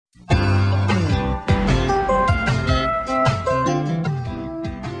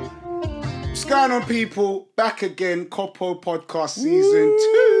going on, people? Back again, Coppo Podcast Season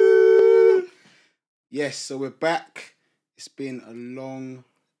 2. Yes, so we're back. It's been a long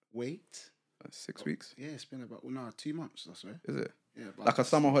wait. 6 weeks? Yeah, it's been about 2 months, I swear. Is it? Yeah, like a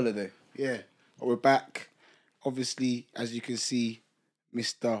summer holiday? Yeah, but we're back. Obviously, as you can see,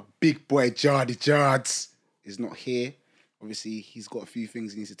 Mr. Big Boy Jardy Jards is not here. Obviously, he's got a few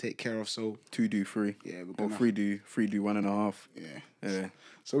things he needs to take care of, so... 2 do 3. Yeah, we're Or gonna... 3 do 1.5. Yeah.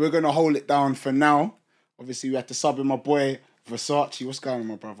 So we're going to hold it down for now. Obviously, we had to sub in my boy, Versace. What's going on,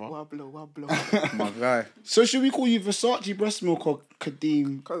 my brother? Wablo. My guy. So should we call you Versace Breast Milk or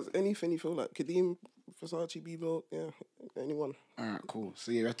Kadeem? Because anything you feel like. Kadeem, Versace, B-Milk, yeah, anyone. Alright, cool.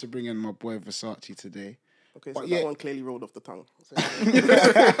 So yeah, we had to bring in my boy Versace today. Okay, so that one clearly rolled off the tongue.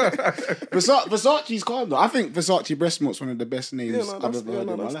 Versace's calm though. I think Versace Breast Milk's one of the best names I've ever heard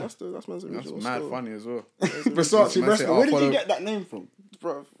in my life. That's man's original. That's mad funny as well. Versace Breast Milk. Where did you get that name from?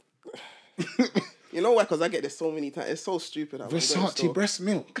 Bro. You know why? Because I get this so many times. It's so stupid. Versace Breast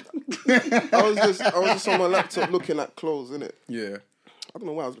Milk. I was just on my laptop looking at clothes, innit? Yeah. I don't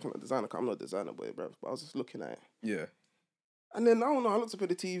know why I was looking at designer. I'm not a designer boy, bro. But I was just looking at it. Yeah. And then, I don't know, I looked up at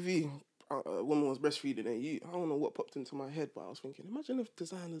the TV. A woman was breastfeeding and I don't know what popped into my head, but I was thinking, imagine if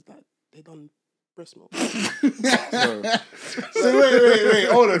designers they done breast milk. So wait,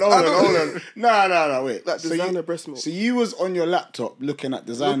 hold on. No, wait. Like designer breast milk. So you was on your laptop looking at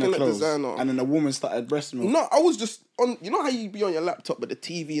designer clothes, and then a woman started breast milk. No, I was just on. You know how you be on your laptop, but the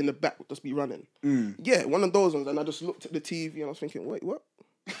TV in the back would just be running. Yeah, one of those ones, and I just looked at the TV and I was thinking, wait, what?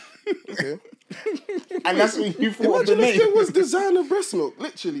 Okay. And that's when you thought of the Imagine if name. there was designer breast milk,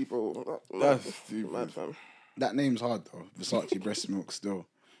 literally, bro. That's stupid. Mad, fam. That name's hard though, Versace Breast Milk still.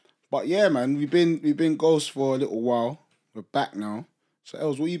 But yeah, man, we've been ghosts for a little while. We're back now. So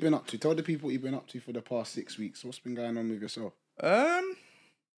Els, what you been up to? Tell the people what you've been up to for the past 6 weeks. What's been going on with yourself? Do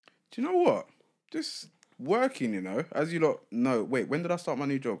you know what? Just working, you know. As you lot know. Wait, when did I start my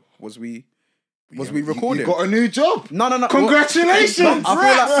new job? Was we recording? You got a new job? No. Congratulations!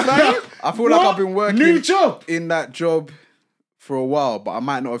 I feel like I've been working New job. in that job for a while, but I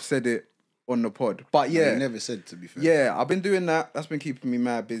might not have said it on the pod. But yeah. You never said, to be fair. Yeah, I've been doing that. That's been keeping me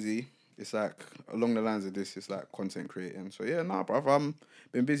mad busy. It's like, along the lines of this, it's like content creating. So yeah, bruv, I'm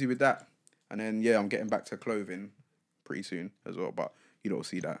been busy with that. And then, yeah, I'm getting back to clothing pretty soon as well. But you don't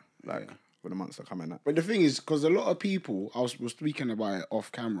see that, like, when the months are coming up. But the thing is, because a lot of people, I was speaking about it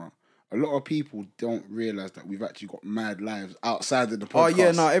off camera, a lot of people don't realise that we've actually got mad lives outside of the podcast. Oh,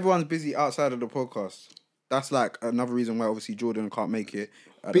 yeah, no, everyone's busy outside of the podcast. That's like another reason why obviously Jordan can't make it.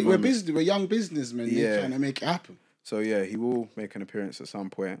 We're busy. We're young businessmen. Yeah, trying to make it happen. So yeah, he will make an appearance at some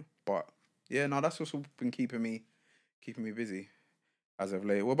point. But yeah, no, that's what's been keeping me busy as of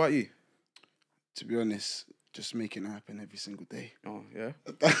late. What about you? To be honest, just making it happen every single day. Oh yeah.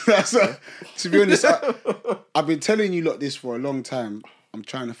 To be honest, I've been telling you lot this for a long time. I'm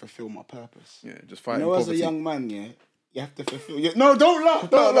trying to fulfill my purpose. Yeah, just fighting as poverty. a young man, you have to fulfill. No, don't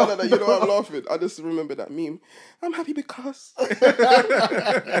laugh. No. You know why I'm laughing? I just remember that meme. I'm happy because I'm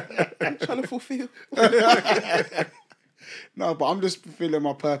trying to fulfill. No, but I'm just fulfilling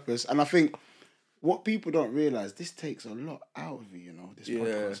my purpose, and I think what people don't realize, this takes a lot out of you. This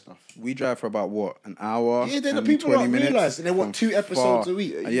podcast stuff. We drive for about what, an hour? Yeah, then the and people 20 don't minutes realize they want 2 episodes a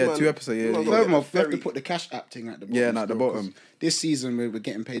week. Yeah, 2 episodes. Yeah. Furthermore, we have to put the cash app thing at the bottom. Yeah, at the bottom. This season we're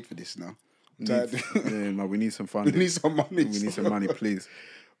getting paid for this now. No, we need some funding. We need some money. We need some money, please.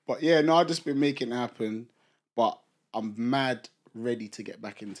 But yeah, no, I've just been making it happen. But I'm mad ready to get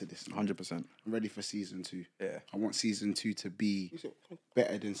back into this now. 100%. I'm ready for season 2. Yeah. I want season 2 to be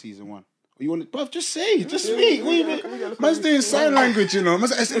better than season 1. You want it, bruv? Just say, just speak. Man's doing sign language,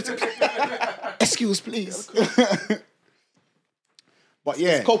 Excuse, please. But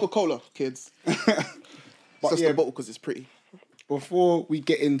yeah, It's Coca-Cola, kids. but Just yeah, the bottle because it's pretty. before we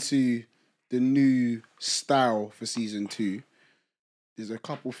get into the new style for season 2, there's a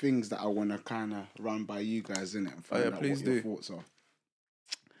couple things that I want to kind of run by you guys, innit, and find out what your thoughts are.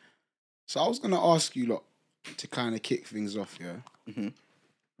 So I was going to ask you lot to kind of kick things off, yeah? Mm-hmm.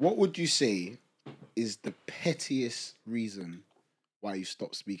 What would you say is the pettiest reason why you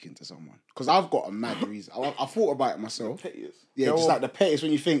stopped speaking to someone? Because I've got a mad reason. I thought about it myself. Pettiest. Yeah, just like the pettiest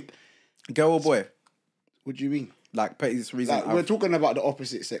when you think... Girl or boy? What do you mean? Like pettiest reason? Like, we're talking about the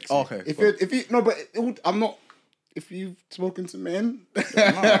opposite sex. Oh, okay. I'm not... If you've spoken to men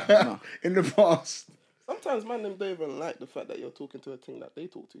No. in the past... Sometimes man them don't even like the fact that you're talking to a thing that they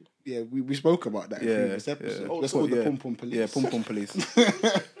talk to. Yeah, we spoke about that in previous episode. Yeah. Let's call the Pum Pum Police. Yeah, Pum Pum Police.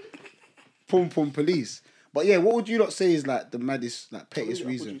 Pum Pum Police. But yeah, what would you not say is like the maddest, like pettiest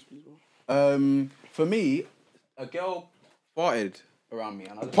reason? For me, a girl farted around me.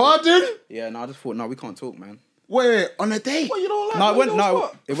 And I just Pardon? Yeah, no, I just thought, no, we can't talk, man. Wait, on a date? What, you don't like? No,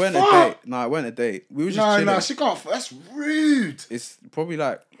 it wasn't a date. No, it wasn't a date. We were just chilling. No, she can't. That's rude. It's probably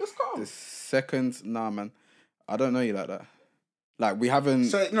like Let's go. the second. Nah, man, I don't know you like that. Like we haven't.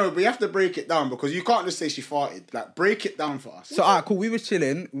 So no, but you have to break it down because you can't just say she farted. Like break it down for us. So alright, cool. We was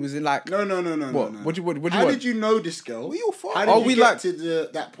chilling. We was in like No. what? No. What do you How want? did you know this girl? We all fart. How did Oh, you we get like- to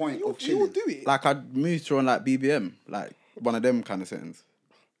that point of You chilling? all do it. Like I moved her on like BBM, like one of them kind of settings.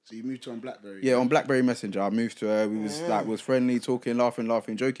 So you moved to on BlackBerry. Yeah, on BlackBerry Messenger, I moved to her. We was friendly, talking, laughing,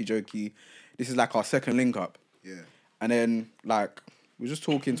 jokey. This is like our second link up. Yeah. And then like we were just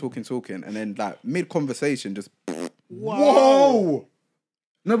talking, and then like mid conversation, just Whoa.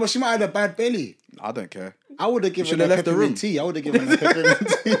 No, but she might have had a bad belly. I don't care. I would have given should've her left the peppermint room. tea. I would have given her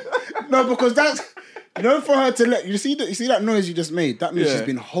peppermint tea. No, because that's for her to let you see that noise you just made. That means Yeah. she's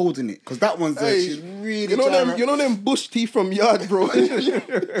been holding it because that one's there. Hey, She's really You know trying them. to- You know them bush teeth from yard, bro.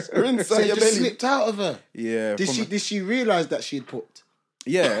 They're so inside it your just belly. slipped out of her. Yeah. Did she realize that she had popped?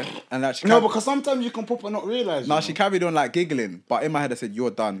 Yeah, and like she No, because sometimes you can pop and not realize. no, you she know? carried on like giggling, but in my head I said,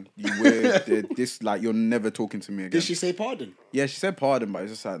 "You're done. You weird. This like you're never talking to me again." Did she say pardon? Yeah, she said pardon, but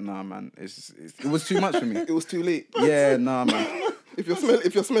it's just like, nah, man. It was too much for me. It was too late. Yeah, nah, man. If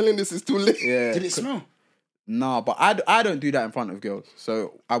you're smelling this, it's too late. Yeah, Did it smell? nah, but I don't do that in front of girls,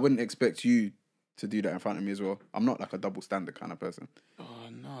 so I wouldn't expect you to do that in front of me as well. I'm not like a double standard kind of person. Oh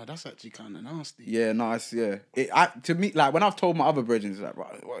no, that's actually kind of nasty. Yeah, nice. Yeah, to me, like when I've told my other brethren, it's like,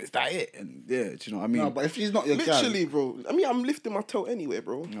 right, well, is that it? And yeah, do you know what I mean? No, but if she's not your girl, Literally, bro. I mean, I'm lifting my toe anyway,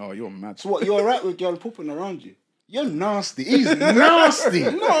 bro. Oh, you're mad. so what? You're alright with girl pooping around you? You're nasty. He's nasty.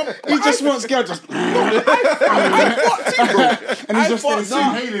 No, he just wants girl just. And he's just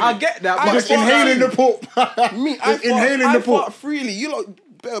inhaling. I get that, I but Just fart inhaling the poop. Me, Just inhaling the poop. fart freely. You lot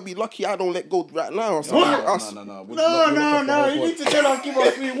better be lucky I don't let go right now or something. no. No. You need to tell us, give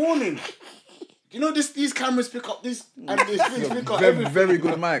us free warning. You know these cameras pick up this and these things pick up Very, everything. very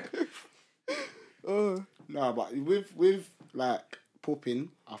good mic. No, but with like pooping,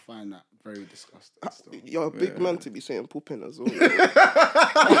 I find that very disgusting. Still. You're a big man to be saying pooping as well.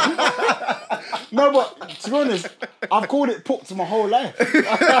 No, but to be honest, I've called it poop to my whole life.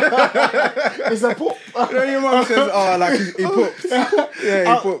 It's a poop. You know, your mum says, "Oh, like he poops."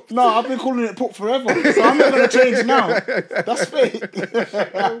 Yeah, he poops. No, I've been calling it poop forever, so I'm not gonna change now. That's fake.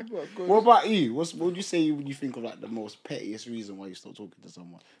 What about you? What would you say when you think of like the most pettiest reason why you stop talking to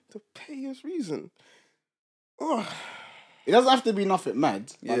someone? The pettiest reason. Oh, It doesn't have to be nothing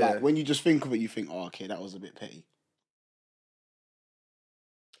mad. But Yeah. like when you just think of it, you think, oh, okay, that was a bit petty.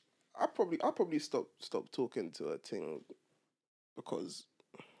 I probably stop talking to her thing because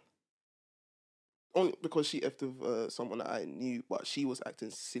only because she effed with someone that I knew, but she was acting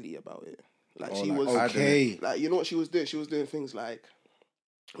silly about it. Like Oh, she like, was Okay. like, you know what she was doing? She was doing things like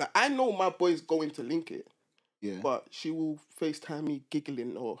I know my boy's going to link it, Yeah. but she will FaceTime me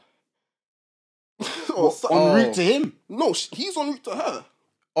giggling or What, something. en route to him. No, he's en route to her.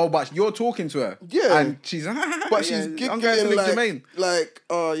 Oh, but you're talking to her. Yeah. And she's But she's I'm going to giggling Nick like, Jermaine.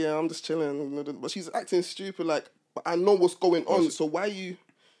 oh yeah, I'm just chilling. But she's acting stupid. Like, but I know what's going on. So why you?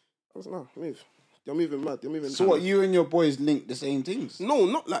 I was like, no, move. You're moving mad. You're moving. So what? You and your boys link the same things? No,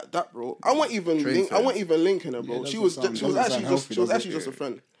 not like that, bro. I wasn't even Trade link. I wasn't friends. even linking her, bro. Yeah, she doesn't was. sound- She was doesn't actually sound just. healthy, She was does it? actually just a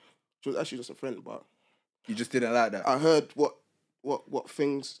friend. She was actually just a friend, but You just didn't like that. I heard what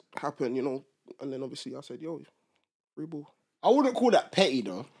things happen, you know, and then obviously I said, yo, free ball. I wouldn't call that petty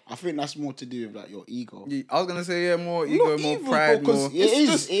though. I think that's more to do with like your ego. I was gonna say more ego, more even, pride, bro, 'cause more. it's It is,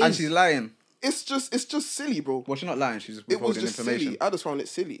 just- it is. And she's lying. It's just silly, bro. Well, she's not lying. She's just It was withholding just information. silly. I just found it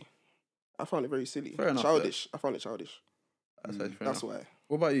silly. I found it very silly. Fair enough, Childish. I found it childish. That's fair That's enough. why.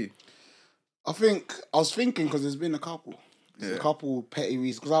 What about you? I was thinking because there's been a couple. There's a couple petty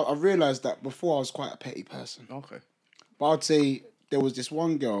reasons. Because I realised that before I was quite a petty person. Okay. But I'd say there was this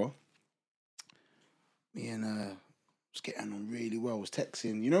one girl, me and her was getting on really well, was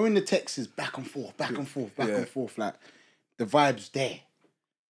texting. You know when the text is back and forth, back and forth, back and forth, like the vibe's there.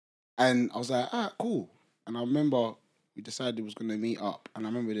 And I was like, cool. And I remember we decided we was going to meet up. And I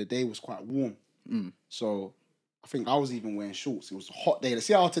remember the day was quite warm. So I think I was even wearing shorts. It was a hot day. Let's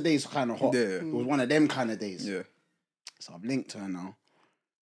see how today's kind of hot. Yeah. It was one of them kind of days. Yeah. So I've linked her now.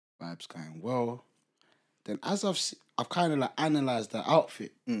 Vibes going well. Then as I've kind of like analysed her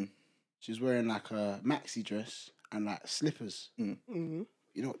outfit. She's wearing like a maxi dress and like slippers. Mm-hmm.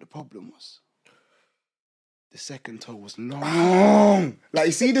 You know what the problem was? The second toe was long. Like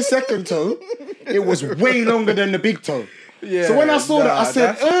you see the second toe? It was way longer than the big toe. Yeah. So when I saw that, I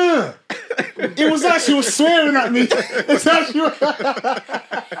said, ugh. It was like she was swearing at me. It's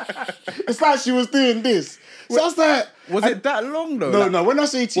like she was doing this. So I was like, was it that long though? No, no. When I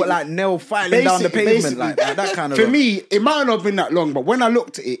say to you, what, like nail filing down the pavement, like that kind of. For me, it might not have been that long, but when I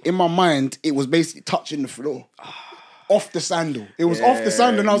looked at it in my mind, it was basically touching the floor. Off the sandal. It was off the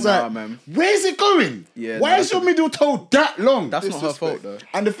sandal, and I was like, man. where's it going? Yeah, why is your middle toe that long? That's not her fault, though.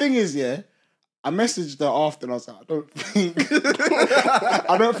 And the thing is, yeah, I messaged her after, and I was like,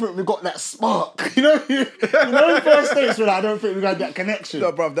 I don't think we got that spark. You know, first dates were like, I don't think we got that connection.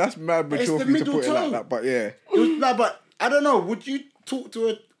 No, bruv, that's mad mature for you to put it like that, but yeah. But I don't know, would you talk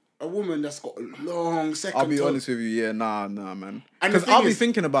to a woman that's got a long second toe? I'll be honest with you, yeah, nah, man. And because I'll be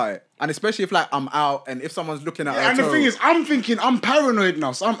thinking about it. And especially if, like, I'm out and if someone's looking at her and the thing is, I'm thinking, I'm paranoid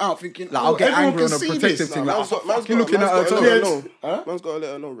now, so I'm out thinking, like, I'll get angry on a protective protective thing. Like, man's looking at her toe. Man's got to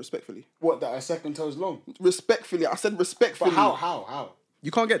let her know respectfully. What, that her second toe's long? Respectfully. I said respectfully. But how?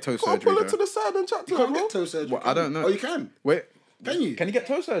 You can't get toe surgery. Pull her to the side and chat to You her, can't bro. get toe surgery. Well, I don't know. Oh, you can? Wait. Can you? Can you get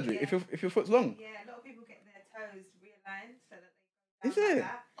toe surgery if your foot's long? Yeah, a lot of people get their toes realigned so that they Is go down it?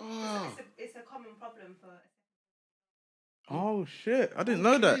 like that. It's a common problem for. Oh shit! I didn't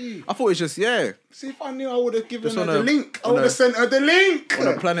know that. I thought it's just See, if I knew, I would have given Just her on the a- link. I on would a- have sent her the link. on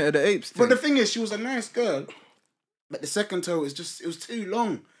the Planet of the Apes. But the thing. thing is, she was a nice girl, but the second toe it was too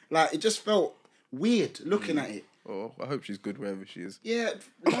long. Like, it just felt weird looking at it. Oh, I hope she's good wherever she is. Yeah,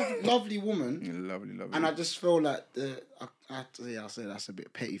 lovely woman. Yeah, lovely. And I just feel like I say that's a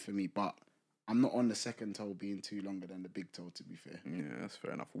bit petty for me, but I'm not on the second toe being too longer than the big toe, to be fair. Yeah, that's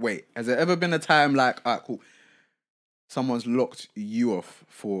fair enough. Wait, has there ever been a time like, alright, cool, someone's locked you off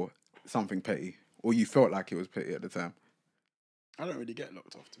for something petty, or you felt like it was petty at the time? I don't really get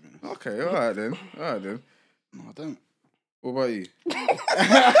locked off, to be honest. Okay, all right then. No, I don't. What about you?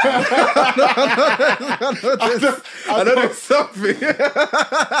 I know there's something.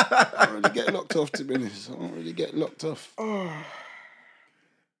 I don't really get locked off, to be honest. I don't really get locked off. Alright,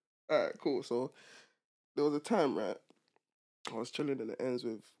 cool. So there was a time, right? I was chilling in the ends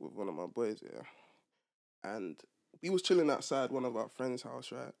with one of my boys, yeah. And we was chilling outside one of our friends'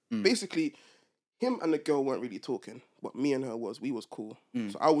 house, right? Basically, him and the girl weren't really talking, but me and her we was cool.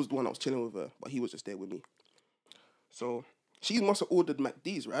 So I was the one that was chilling with her, but he was just there with me. So she must have ordered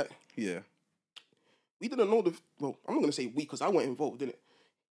McD's, right? Yeah. We didn't know I'm not going to say we because I wasn't involved, didn't it?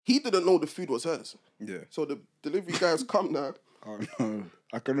 He didn't know the food was hers. Yeah. So the delivery guys come now. Oh no,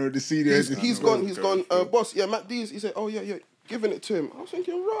 I can already see the He's gone, boss, yeah, Matt D's. He said, oh yeah, giving it to him. I was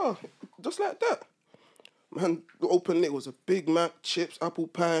thinking, raw, just like that. Man, the open lid was a Big Mac, chips, apple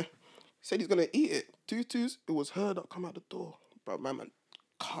pie. He said he's going to eat it. Tutus, it was her that come out the door. But man,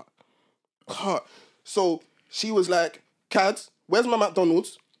 cut. So she was like, Cads, where's my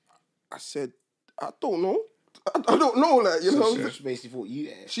McDonald's? I said, I don't know. I don't know, like, you know. She basically thought you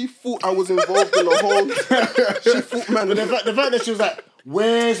ate it. She thought I was involved in the whole... She thought, man... But the fact that she was like,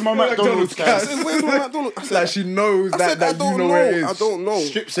 where's my McDonald's, I guys? said, where's my McDonald's? I said, Like she knows that you know where it is. I don't know.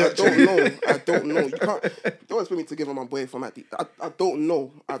 Strip search. I don't know. You can't... Don't expect me to give her my boy for Matty. I don't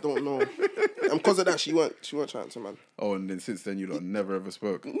know. And because of that, she weren't trying to, man. Oh, and then since then you lot never ever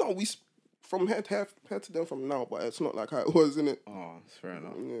spoke. No, from head to them from now, but it's not like how it was, innit? Oh, that's fair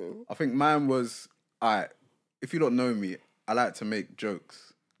enough. Yeah. I think mine was, if you don't know me, I like to make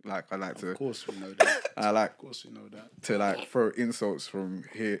jokes. Like, I like to... Of course we know that. I like Of course we know that. to, like, throw insults from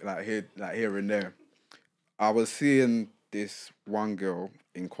here and there. I was seeing this one girl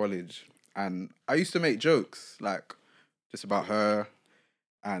in college, and I used to make jokes, like, just about her,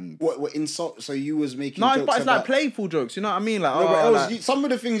 and... What insult? So you was making No, jokes but it's about... like playful jokes, you know what I mean? Like, No, but like, some of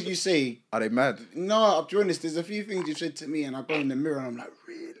the things you say... are they mad? No, I'll be honest, there's a few things you said to me and I go in the mirror and I'm like,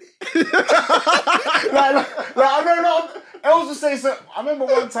 really? like, I don't know. Els would say something. I remember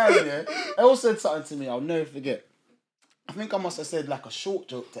one time, yeah, Els said something to me, I'll never forget. I think I must have said like a short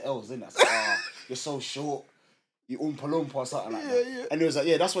joke to Els, didn't I? I said, you're so short. You oompa loompa or something like that. Yeah. And he was like,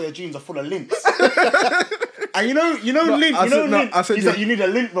 yeah, that's why your jeans are full of lints. And you know lint. I said, he's like, you need a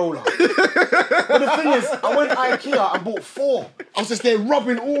lint roller. But the thing is, I went to IKEA and bought 4. I was just there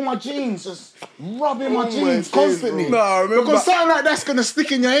rubbing all my jeans, just rubbing my jeans constantly. No, I remember. Because something like that's gonna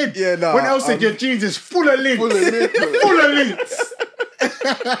stick in your head. Yeah, no. When Els said your jeans is full of lint. Full of lints.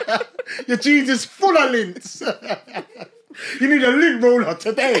 Your jeans is full of lints. You need a lint roller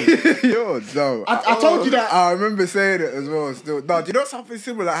today. Yo, no. I told you that. I remember saying it as well. Still, no. Do you know something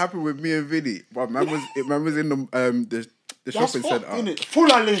similar that happened with me and Vinny? But man was in the That's shopping fucked, centre. innit? Full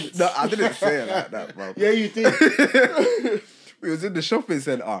of lints. No, I didn't say it like that, bro. Yeah, you did. We was in the shopping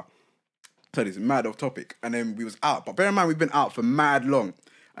centre. So it's mad off topic, and then we was out. But bear in mind, we've been out for mad long.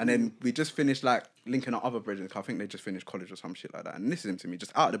 And then we just finished like linking our other brethren. I think they just finished college or some shit like that. And this is him to me,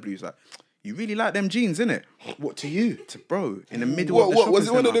 just out of the blue. He's like, "You really like them jeans, innit?" What to you? To bro, in the middle of the shopping was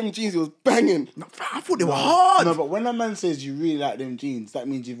it one of centre. them jeans? He was banging. No, I thought they were hard. No, but when a man says you really like them jeans, that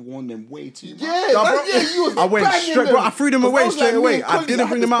means you've worn them way too much. Yeah, No, bro, you was I went banging straight, them. bro. I threw them 'Cause away I was straight like, me away. and I Colin, didn't had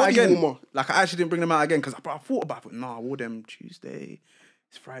bring this them out body again. warmer. Like I actually didn't bring them out again because I thought about it. But no, I wore them Tuesday.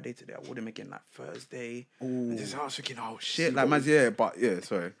 It's Friday today. I wore them again like Thursday. And just, I was thinking, oh shit, like man's but yeah,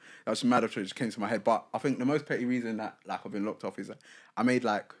 sorry, that was mad. It just came to my head. But I think the most petty reason that like I've been locked off is that I made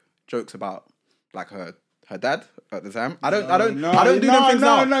like jokes about like her dad at the time. I don't do them things now. I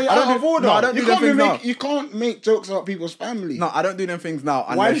don't do them things now. You can't make jokes about people's family. No, I don't do them things now.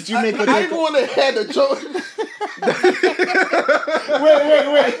 Why did you make a I joke? didn't want to hear the joke.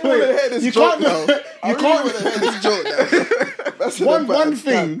 Wait. You can't. You can't. this joke. That's One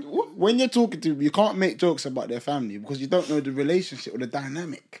thing. When you're talking to them, you can't make jokes about their family because you don't know the relationship or the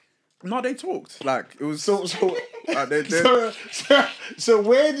dynamic. No, they talked. Like it was So they so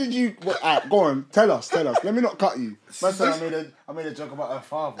where did you? Go on, tell us. Let me not cut you. Man said I made a joke about her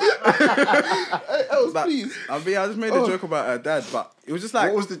father. like, please. I just made a joke about her dad, but it was just like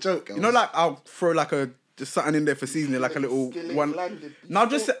What was the joke? you know, like I'll throw like just something in there for seasoning, like a little one. No,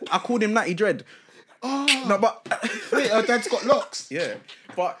 I called him Natty Dread. Oh, No, but wait, her dad's got locks. yeah,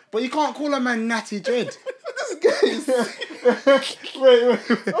 but But you can't call a man Natty Dread. Wait.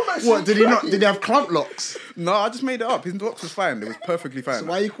 What did he not? Did he have clump locks? no, I just made it up. His locks was fine. It was perfectly fine. So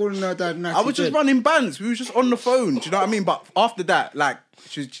why are you calling her dad Natty I was just Dread? running bands. We was just on the phone. Do you know what I mean? But after that, like,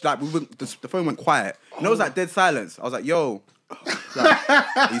 she like, the phone went quiet. And it was like dead silence. I was like, yo, like,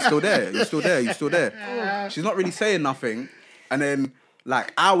 are you still there? Are you still there? Are you still there? She's not really saying nothing. And then,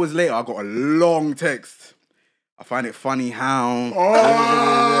 like, hours later, I got a long text. I find it funny how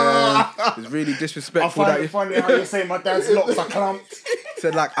it's really I disrespectful find that it funny how you say my dad's locks are clumped.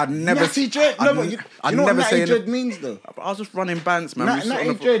 said like I'd never Natty Dread. No, but you know what Natty Dread means though? But I was just running bands, man. We was just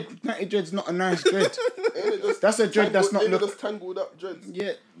on the Natty Dread's not a nice dread. That's a dread that's not just tangled up dreads.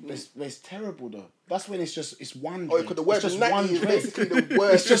 Yeah, but it's terrible though. That's when it's one Oh, dread. because the word It's just natty one is dread. basically the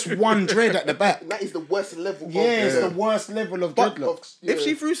worst. It's just one dread at the back. That is the worst level. Yeah, it's the worst level of dreadlocks. Yeah. If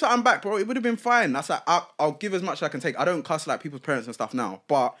she threw something back, bro, it would have been fine. That's like I'll give as much as I can take. I don't cuss like people's parents and stuff now,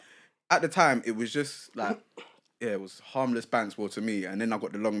 but at the time it was just like it was harmless bands to me. And then I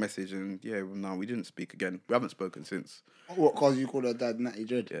got the long message, and no, we didn't speak again. We haven't spoken since. What cause you call her dad Natty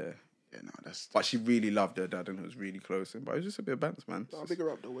Dread? Yeah. Yeah, no, that's. But she really loved her dad and it was really close. But it was just a bit of bands, man. I'll big her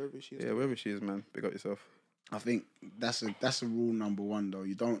up though, wherever she is. Yeah, wherever she is, man. Big up yourself. I think that's a rule number one though.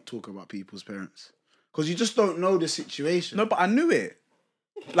 You don't talk about people's parents because you just don't know the situation. No, but I knew it.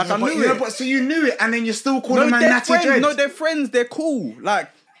 Like I but, knew it. But so you knew it, and then you're still calling man they're Natty friends. Dread. No, they're friends. They're cool. Like,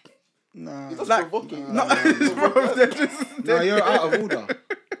 Nah, like, provoking. no, bro, they're just. no, you're out of order.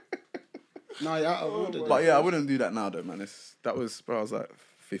 No, you're out of order. But yeah, I wouldn't do that now, though, man. That was, bro, I was like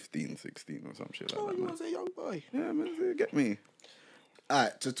 15, 16 or some shit like that, You man. was a young boy. Yeah, man, you get me.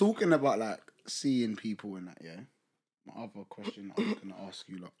 Alright, so talking about like seeing people and that, yeah. My other question I was gonna ask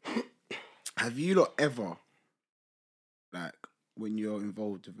you, like, have you lot ever, like, when you're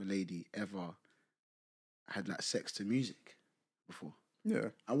involved with a lady, ever had like sex to music before? Yeah.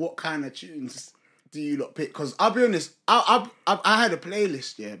 And what kind of tunes do you lot pick? Because I'll be honest, I had a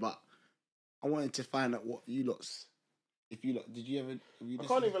playlist, yeah, but I wanted to find out what you lot's. If you lot, did you ever? Have you I listened?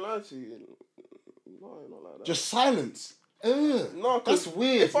 can't even lie to you. No, not like that. Just silence. No, That's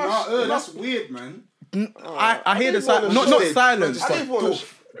weird. if I- That's weird, man. I hear the didn't wanna silence. Not shit. silence. I didn't want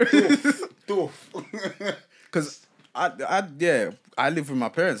Doof. Because I live with my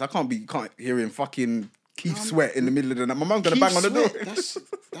parents. I can't hearing fucking Keith Sweat in the middle of the night. My mum's gonna bang on the door.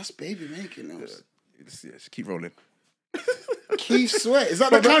 That's baby making those. Just keep rolling. Keith Sweat. Is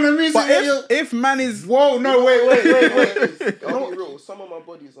that the kind of music But that you're... if man is Whoa, no, wait. I'll be real. Some of my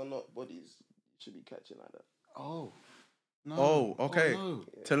bodies are not bodies you should be catching like that. Oh. No. Oh, okay. Oh,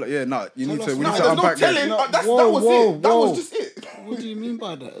 Tell you need us to. We now. need to There's no unpack that. telling. No, That whoa, was whoa, it. That whoa. was just it. What do you mean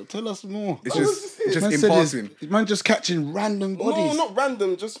by that? Tell us more. It's That was just just it. just Man in said passing. Man just catching random bodies. No, not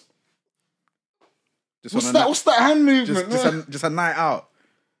random. Just Just What's on a that? night- What's that hand movement? just a night out.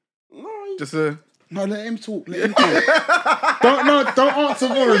 no. Just a. No, let him talk. Let him talk. Don't answer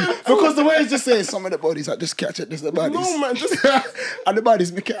for him because the way he's just saying some of the bodies, like just catch it. Just the bodies. No, man. Just And the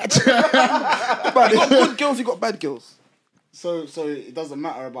bodies me catch. The you bodies. got good girls. You got bad girls. So it doesn't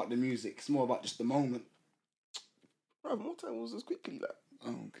matter about the music. It's more about just the moment. Bro, more time was just quickly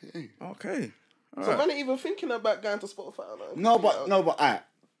like. Okay. Okay. All So right. man ain't even thinking about going to Spotify. Like, No, but alright.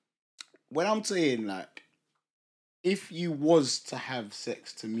 When I'm saying like, if you was to have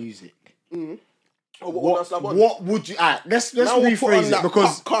sex to music, Mhm. What would you? Let's now we'll put on rephrase it that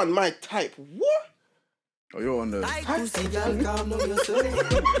because Popcorn, my type. What? Oh, you're on the.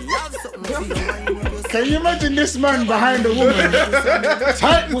 can you imagine this man behind the woman?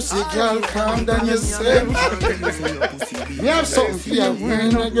 Tight pussy girl, calm down yourself. You have something for you,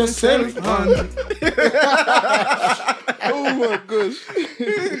 wind up yourself, man. Oh my gosh.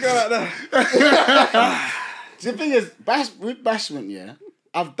 Go like that. The thing is, with bashment, yeah,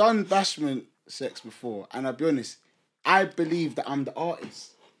 I've done bashment sex before, and I'll be honest, I believe that I'm the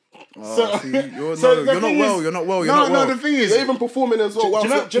artist. Oh, see, you're not well. No, the thing is, You're even performing as well. do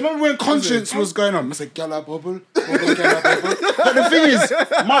you remember when Conscience was going on? I said, "Gala bubble, gala bubble." But the thing is,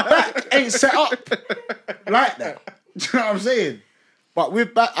 my back ain't set up like that. Do you know what I'm saying? But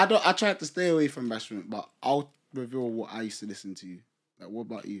with back, I tried to stay away from bashment, but I'll reveal what I used to listen to. Like, what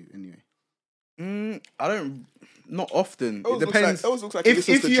about you, anyway? I don't. Not often. It depends. looks like If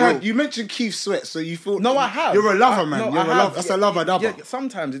you mentioned Keith Sweat, so you thought No, I have. You're a lover, man. No, You're a lover. That's a lover dubber. Yeah,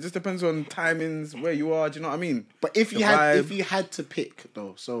 sometimes it just depends on timings, where you are. Do you know what I mean? But if you had to pick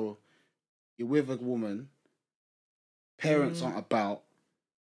though, so you're with a woman, parents aren't about,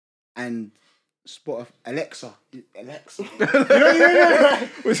 and Alexa. Alexa.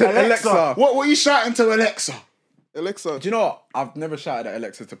 What are you shouting to Alexa? Alexa. Do you know what? I've never shouted at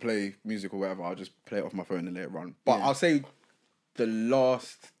Alexa to play music or whatever. I'll just play it off my phone and let it run. But I'll say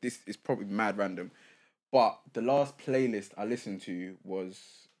this is probably mad random, but the last playlist I listened to was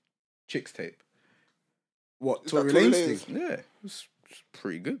Chicks Tape. What? Tory Tory Lanez? Lanez thing? Yeah, it was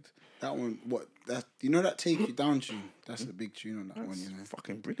pretty good. That one. What? That that Take You Down tune. That's a big tune on that one. You know.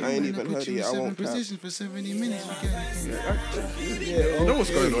 Fucking I brilliant. ain't even heard it yet. I won't cap. position for 70 minutes. You know what's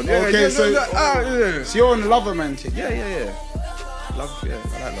going on? Yeah, Okay, so yeah. so you're on the lover man thing. Yeah. Love, yeah,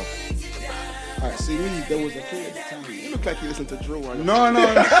 I like love. Alright, see me. There was a period of time. You look like you listen to drill right No.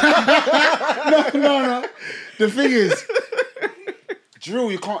 No. The thing is,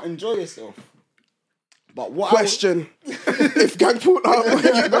 drill, you can't enjoy yourself. But what? Question: if gang pulled out,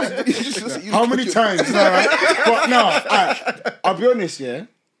 How many times? No, right? But no, I'll be honest. Yeah,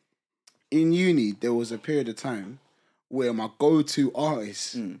 in uni there was a period of time where my go-to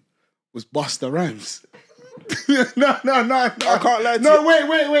artist was Busta Rhymes. No. I can't lie to you. No,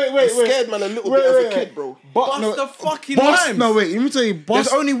 wait. Scared man a little bit as a kid, bro. Busta fucking Rhymes. No, wait. Let me tell you, There's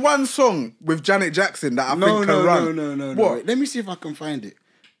only one song with Janet Jackson that I think can run. No. What? Wait, let me see if I can find it.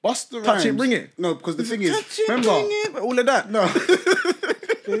 Busta Rhymes. Touch It, Bring It. No, because the thing is, Touch it, remember, bring it, all of that. no.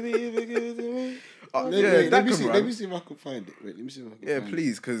 Baby, if you give it to me. Let me see if I can find it. Wait, let me see if I can find it. Yeah,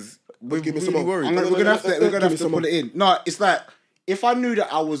 please, because we're Give me really some more. worried. We're gonna have to Give me pull some it in. No, it's like if I knew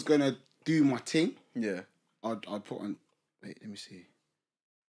that I was gonna do my thing, Yeah, I'd put on. Wait, let me see.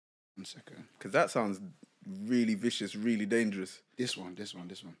 1 second. because that sounds really vicious, really dangerous. This one.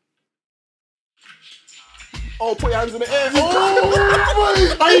 Oh, put your hands in the air.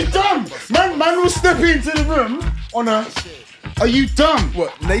 Oh, are you dumb? Man will step into the room on a. Are you dumb?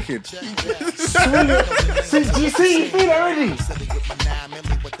 What, naked? Do you see? You feel it already?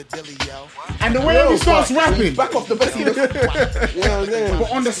 And the way he starts rapping. Back off the best.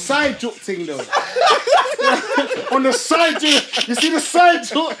 But on the side joke thing though. On the side joke. You see the side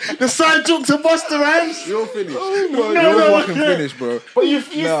joke? The side joke to Busta Rhymes? You're finished. No, fucking finished, bro. But you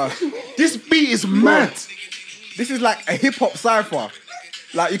Nah. this beat is mad. This is like a hip hop cipher.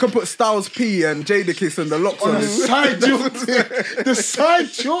 Like you can put Styles P and Jadakiss and the Locks on The it. side joke. The side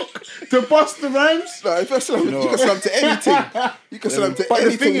joke to Busta Rhymes. No, if you're slam, you can slam to anything. You can slam to But the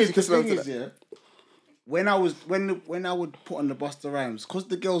anything. thing is, You can slam to that. yeah, when I would put on the Busta Rhymes, because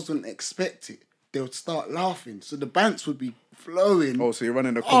the girls wouldn't expect it, they would start laughing. So the bands would be flowing. Oh, so you're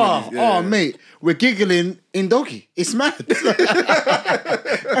running the comedies. Yeah. Mate, we're giggling in doggy. It's mad.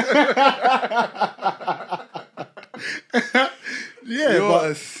 Yeah, You're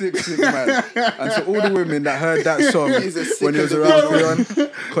but a sick man. And to all the women that heard that song He's a sick when he was individual. around Leon,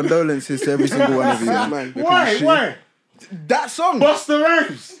 condolences to every single one of you. Man. why? That song. Busta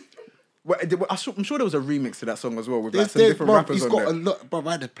Rhymes. I'm sure there was a remix to that song as well with like There's- some different bro, rappers he's on got there. a lot, bro.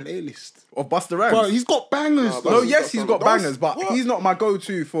 I had a playlist. Of Busta Rhymes. Bro, he's got bangers. No, though. no, Busta- yes, he's got Those- bangers, but what? he's not my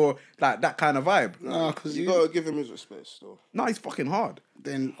go-to for like that kind of vibe. Nah, because You gotta give him his respect, still. No, he's fucking hard.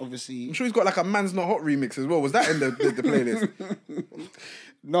 then obviously I'm sure he's got like a Man's Not Hot remix as well. Was that in the playlist?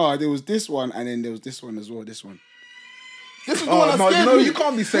 no, there was this one and then there was this one as well. This one. This is the one that scared no, me. you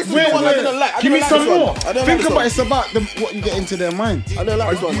can't be sexy. This is the one I didn't like. I Give didn't me like some this one. more. I didn't Think like this about one. it's about what you get into their mind. I don't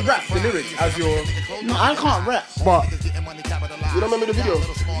like this one. You rap the lyrics as your. No, I can't rap, but You don't remember the video?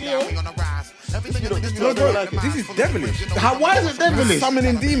 This is devilish. Why is it devilish?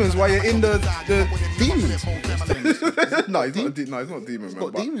 Summoning demons while you're in the Demons. no, it's not. No, it's not demon. It's man,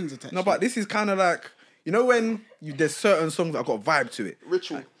 got but- demons attached. No, but this is kind of like, you know when there's certain songs that got a vibe to it.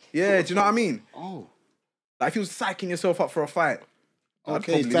 Ritual. Yeah, do you know what I mean? Oh. Like if you're psyching yourself up for a fight. I'd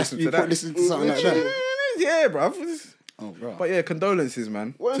Okay, probably that's you listen to something like that. Yeah, bruv. Oh, bro. But yeah, condolences,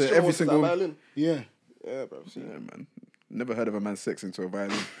 man, What to instrument every was that, single. violin? Yeah. Yeah, bro. See, Yeah, man. Never heard of a man sexing to a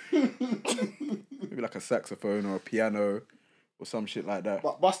violin. Maybe like a saxophone or a piano or some shit like that.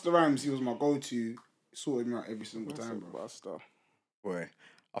 But Busta Rhymes, he was my go-to. Sorted me out every single time, bro. Buster. Boy,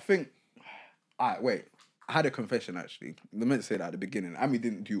 I think. Alright, wait. I had a confession actually. I meant to say that at the beginning. Ami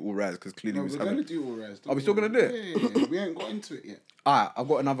didn't do All Rise because clearly No, we was we're having. gonna do All Rise. Are we still gonna do it? Yeah. We ain't got into it yet. Alright, I've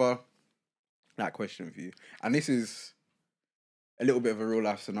got another question for you, and this is a little bit of a real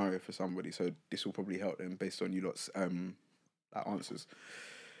life scenario for somebody. So this will probably help them based on you lot's like answers.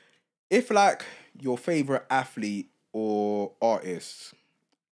 If like your favorite athlete or artist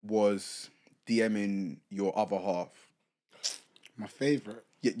was DMing your other half, My favorite.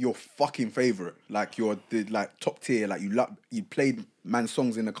 your fucking favorite, like you're the like top tier, like you played man's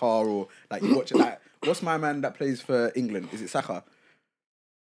songs in the car or like you watch it. Like what's my man that plays for England? Is it Saka?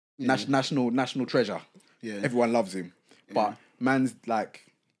 Yeah. National treasure. Yeah. Everyone loves him, but man's like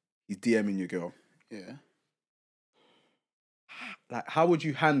he's DMing your girl. Yeah. Like how would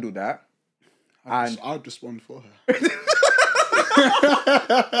you handle that? I'd respond for her.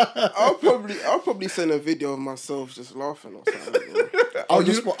 I'll probably send a video of myself just laughing or something. Bro.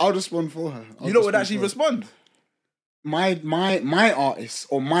 I'll respond for her. You lot would actually respond. My artist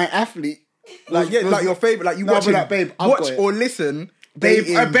or my athlete. Like like your favorite, like you No, watch but him, like, babe, I've watch got it. or listen. Babe,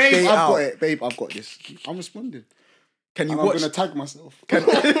 day in, day I've out. got it. Babe, I've got this. I'm responding. Can you And I'm watch? gonna tag myself.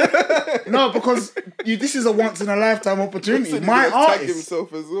 No, because this is a once in a lifetime opportunity. He's My gonna tag artist.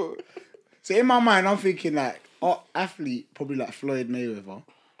 himself as well. So in my mind, I'm thinking like, athlete, probably like Floyd Mayweather,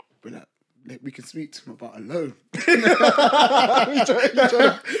 but like we can speak to him about a loan. Build up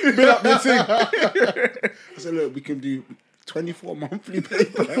your thing. I said, look, we can do 24 monthly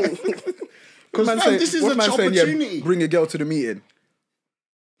payback. Because this is what's an man saying, opportunity. yeah, bring a girl to the meeting.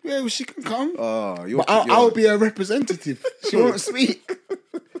 Yeah, well, she can come. Oh, But I'll be a representative. She won't speak.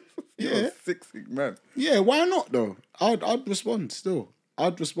 Yeah, sick man. Yeah, why not though? I'd respond still.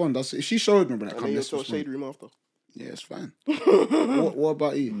 I'd respond. If she showed me, but like, And then come, you'll let's tell respond. Shade Room after. Yeah, it's fine. what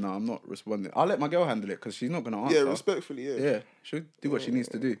about you? No, I'm not responding. I'll let my girl handle it because she's not gonna answer. Yeah, respectfully, yeah. Yeah, she'll do what she needs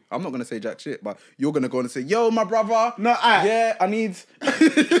to do. I'm not gonna say jack shit, but you're gonna go on and say, "Yo, my brother, No, yeah, I need."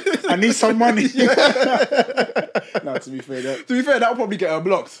 I need some money. No, to be fair, To be fair, that'll probably get her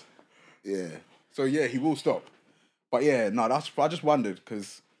blocked. yeah. So yeah, he will stop. But yeah, no, I just wondered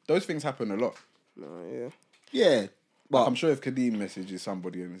because those things happen a lot. No, yeah. Yeah. But I'm sure if Kadeem messages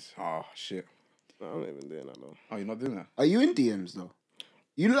somebody and it's shit. No, I'm not even doing that, though. Oh, you're not doing that. Are you in DMs though?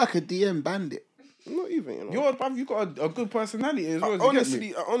 You look like a DM bandit. I'm not even, you know. You've got a good personality as well. I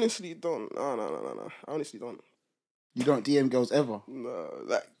honestly don't. No. I honestly don't. You don't DM girls ever. No,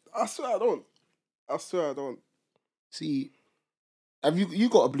 like, I swear I don't. See, have you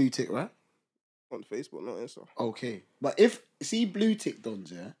got a blue tick, right? On Facebook, not Insta. Okay. But see blue tick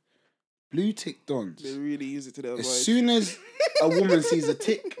dons, yeah? Blue tick dons. They really use it to their As advantage. soon as a woman sees a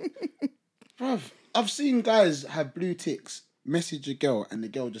tick, bruv, I've seen guys have blue ticks, message a girl, and the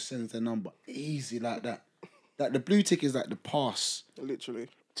girl just sends their number. Easy like that. Like the blue tick is like the pass Literally.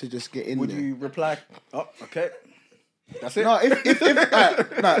 to just get in Would there. you reply? Oh, okay. That's it. No,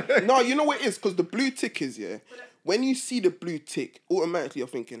 if No, you know what it is? Because the blue tick is, yeah, when you see the blue tick, automatically you're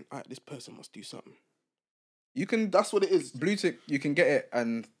thinking, all right, this person must do something. You can That's what it is. blue tick. You can get it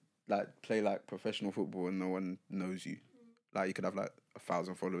and like play like professional football and no one knows you. Like you could have like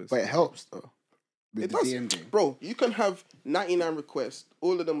 1,000 followers. but it helps though. With It the does. DM game. Bro, you can have 99 requests.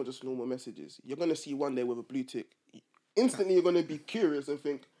 All of them are just normal messages. You're going to see one day with a blue tick. Instantly, you're going to be curious and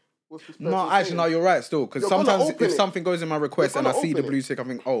think, what's this person No, actually, no, saying? you're right still. Because You're gonna sometimes open if it. something goes in my request You're and I gonna see the open blue it. tick, I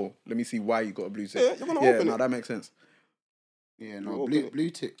think, oh, let me see why you got a blue tick. Yeah, you're gonna open no, it. that makes sense. Yeah, no, You're blue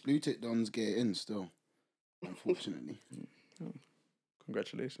okay. tick dons get it in still. Unfortunately.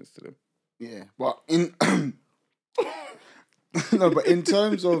 Congratulations to them. Yeah. But in no, but in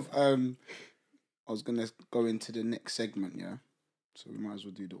terms of I was gonna go into the next segment, yeah. So we might as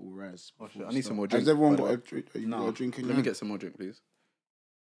well do the all rise. Oh, shit, I need some more drink. Has everyone by the got way. a drink? You No, got a drink in let your me hand? get some more drink, please.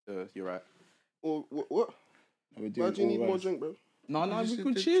 You're right. Or what? We're doing Why do you all need more rise. drink, bro? No, You we said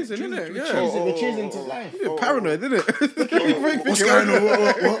could the cheers, drink- innit? drink- Yeah. cheers. We're cheersing to life. You're paranoid, isn't it? What's going on?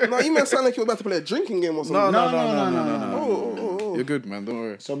 What? No, you might sound like you're about to play a drinking game or something. No. Oh. You're good, man. Don't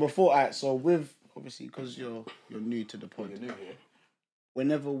worry. So before, so with obviously because you're new to the pod,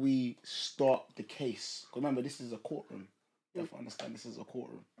 whenever we start the case, remember this is a courtroom. You have to understand this is a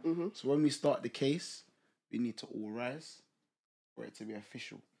courtroom. Mm-hmm. So when we start the case, we need to all rise for it to be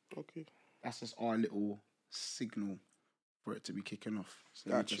official. Okay. That's just our little signal for it to be kicking off. So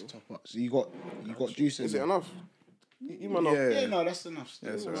Gotcha. you just top up. So you got juice in Is there. it enough? You might not. Yeah, no, that's enough. Still.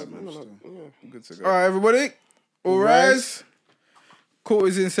 Yeah, it's alright, man. Yeah. Good to go. All right, everybody. All rise. Court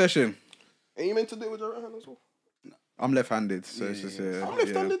is in session. And you meant to do it with your right hand as well? I'm left-handed, so it's just I'm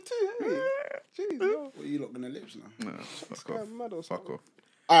left-handed too, hey. Jeez, yo. What are you locking the lips now? No, fuck Guy off. mad or Fuck something. off.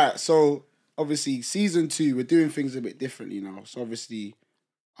 Alright, so obviously season 2, we're doing things a bit differently now. So obviously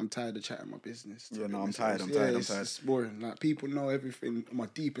I'm tired of chatting my business. Yeah, no, I'm It's- tired, I'm yeah, tired. It's boring. Like people know everything, my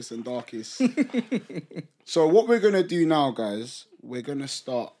deepest and darkest. So what we're gonna do now, guys, we're gonna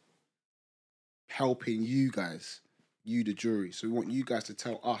start helping you guys, you the jury. So we want you guys to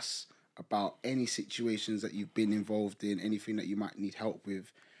tell us about any situations that you've been involved in, anything that you might need help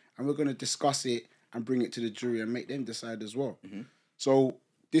with, and we're gonna discuss it and bring it to the jury and make them decide as well. Mm-hmm. So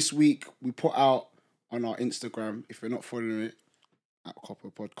this week we put out on our Instagram, if you're not following it, at Copper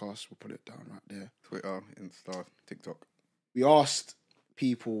Podcast, we'll put it down right there. Twitter, Insta, TikTok. We asked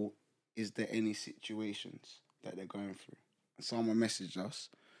people, is there any situations that they're going through? And someone messaged us,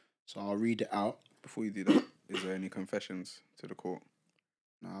 so I'll read it out. Before you do that, is there any confessions to the court?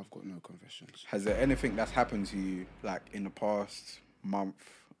 No, I've got no confessions. Has there anything that's happened to you, like in the past month,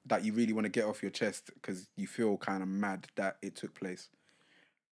 that you really want to get off your chest because you feel kind of mad that it took place?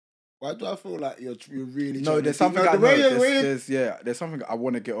 Why do I feel like you're really? No, trying there's to think- something. No, I the way know, you're- there's something I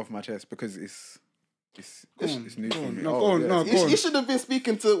want to get off my chest because it's new for me. no, go on, no. You should have been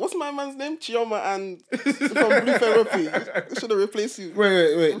speaking to, what's my man's name? Chioma and from Blue Therapy. You should have replaced you.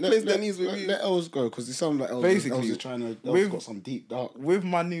 Wait. Replace their knees with you. Let Els go because it sounds like Els Basically, is trying to. Els with- got some deep dark. With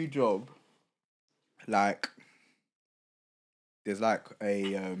my new job, like there's like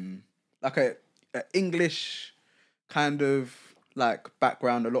a English kind of like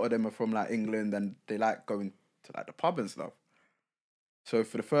background. A lot of them are from like England and they like going to like the pub and stuff. So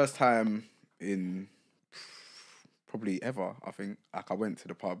for the first time in probably ever, I think, like I went to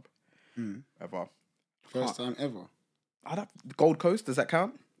the pub ever. First time ever. Gold Coast, does that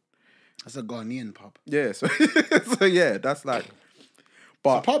count? That's a Ghanaian pub. Yeah, so so yeah, that's like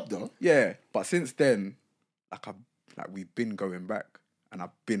but It's a pub though. yeah, but since then, we've been going back and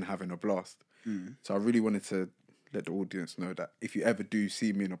I've been having a blast. So I really wanted to let the audience know that if you ever do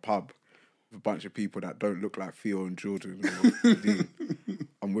see me in a pub with a bunch of people that don't look like Theo and Jordan or Dean,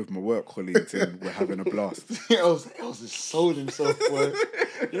 I'm with my work colleagues and we're having a blast. Els has sold himself for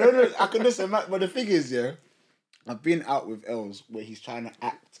it. You know, I can listen, but the thing is, yeah, I've been out with Els where he's trying to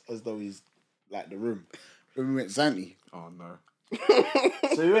act as though he's like the room. When we went Zante. Oh no.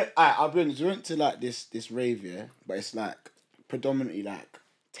 So we went to like this rave, yeah, but it's like predominantly like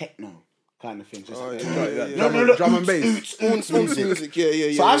techno kind of thing. Just Drum and bass. Music,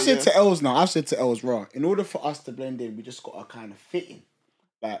 yeah. So I've said to Els, raw, in order for us to blend in, we just got to kind of fit in.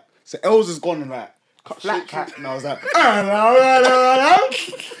 Like, so Els has gone and like, flat cat, and I was like,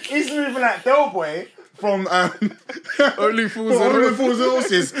 he's moving like Del Boy from Only Fools and Only Fools and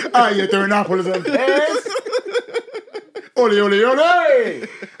Horses. You're doing apples and pears. Ole, ole, ole!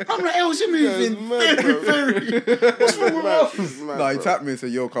 I'm like, Els, you're moving very. What's wrong with Els? No, he tapped me and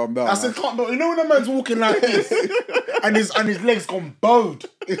said, yo, calm down. I said, can't, but you know when a man's walking like this and his legs gone bowed.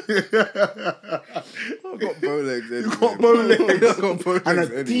 I've got bow legs anyway. You got bow legs. I've got bow legs And a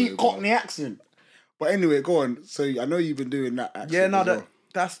anyway, deep man. Cockney accent. But anyway, go on. So I know you've been doing that accent. Yeah, no, as well.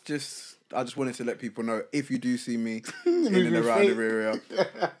 that's just. I just wanted to let people know if you do see me in and around the area,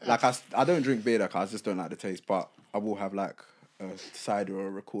 like I don't drink beer, like I just don't like the taste, but I will have like a cider or a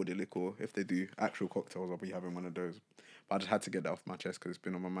recorded liquor. If they do actual cocktails, I'll be having one of those. But I just had to get that off my chest because it's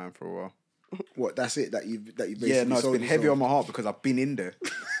been on my mind for a while. What? That's it. That you basically Yeah, no, it's sold been heavy yourself? on my heart because I've been in there.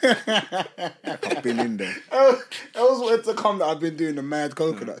 I've been in there. Els wanted to come that I've been doing the mad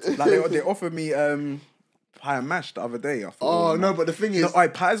coconut. Like they offered me pie and mash the other day. I thought, Oh no, but the thing is,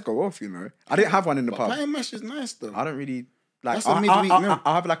 pies go off. You know, I didn't have one in the pub. pie and mash is nice though. I don't really like. That's a midweek meal.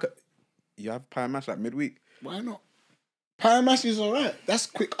 I have like a. You have pie and mash like midweek. Why not? Pie and mash is alright. That's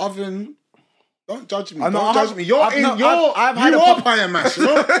quick oven. Don't judge me. I know, Don't I judge have- me. You're I've- in. no, You're. I've had you a are pop- pie and mash.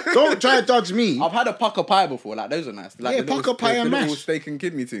 Don't try to judge me. I've had a pucker pie before. Like those are nice. Like Yeah, the little- pucker pie the and little mash. steak and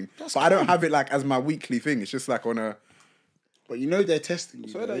kidney thing. That's But I don't cool. have it like as my weekly thing. It's just like on a But you know they're testing you.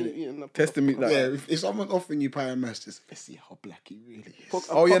 So though, that you innit? eating the testing me. Like, Yeah, if someone's offering you pie and mash, just let's see how black he really is.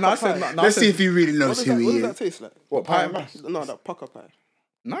 oh yeah, no, I pucker said pie. no, Let's I see said, if he really What knows does who that he what is. does that taste like? what pie and mash. No, that pucker pie.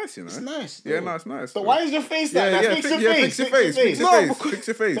 Nice, you know. It's nice. Yeah, though. no, it's nice. But why is your face like that? Fix your face. Fix your face. Fix your face. Fix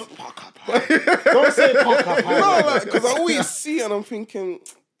your face. Don't say poker pie. No, like, because I always see it and I'm thinking,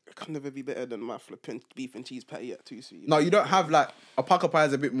 it can never be better than my flipping beef and cheese patty at 2 sweet. No, you don't have like a pucker pie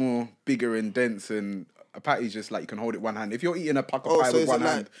is a bit more bigger and dense, and a patty's just like you can hold it one hand. If you're eating a pucker pie with one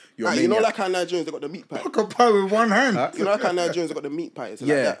hand, you're a you know, maniac. like how Nigerians they got the meat pie. Poker pie with one hand. Huh? You know, like how Nigerians they got the meat pie. Is it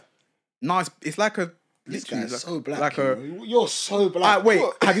Yeah. like that? No, it's like a This literally guy's like, so black. like you know. You're so black. wait,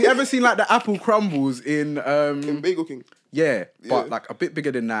 have you ever seen like the apple crumbles in In Bagel King. yeah, but Yeah. like a bit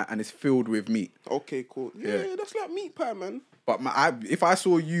bigger than that, and it's filled with meat. Okay, cool. Yeah, Yeah. that's like meat pie, man. But if I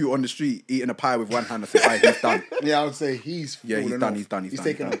saw you on the street eating a pie with one hand, I say, "Aye, he's done." Yeah, I would say he's Yeah, he's fallen done, off. he's done, He's he's done,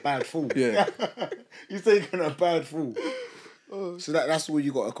 taking he's a bad fall. Yeah. He's taking a bad fall. So that's all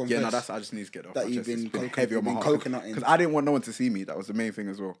you got to confess. Yeah, no, I just need to get off. That my you've chest. been It's been coconut- heavy on my you've heart been coconutting. because I didn't want no one to see me. That was the main thing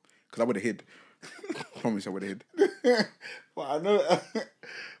as well. Because I would have hid. Promise I would have hid. But I know,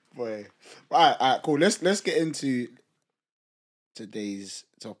 boy. All right, cool. Let's get into today's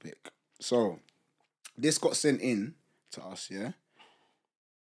topic. So, this got sent in to us, yeah.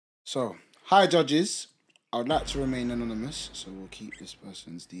 So, hi judges. I would like to remain anonymous, so we'll keep this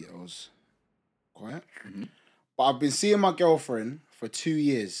person's details quiet. But I've been seeing my girlfriend for 2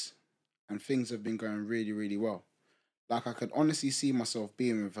 years, and things have been going really, really well. Like I could honestly see myself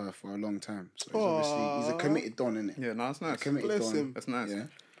being with her for a long time. So he's a committed don, innit? Yeah, no, that's nice. Committed Bless don. him. That's nice. Yeah,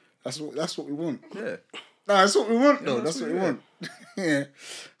 that's what we want. Yeah. No, that's what we want, though. Yeah, that's what we want. Yeah.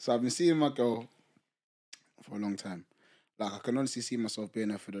 So I've been seeing my girl for a long time. Like I can honestly see myself being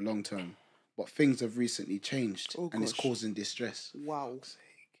there for the long term, but things have recently changed, Oh, and it's gosh. causing distress. Wow.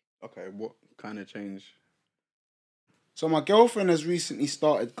 Okay, what kind of change? So my girlfriend has recently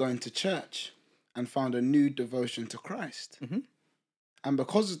started going to church and found a new devotion to Christ, and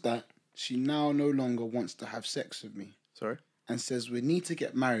because of that, she now no longer wants to have sex with me Sorry? and says we need to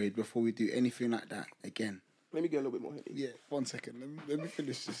get married before we do anything like that again. Let me get a little bit more heady. Yeah, 1 second. Let me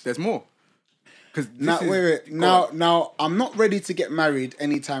finish this. There's more. Because Now, I'm not ready to get married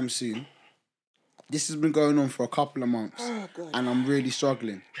anytime soon. This has been going on for a couple of months, and I'm really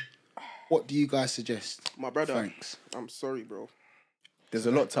struggling. What do you guys suggest? My brother. Thanks. I'm sorry, bro. there's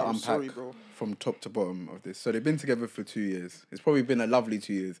a lot to I'm unpack sorry, bro. from top to bottom of this. So they've been together for 2 years. It's probably been a lovely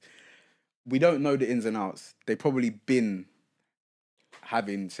 2 years. We don't know the ins and outs. They've probably been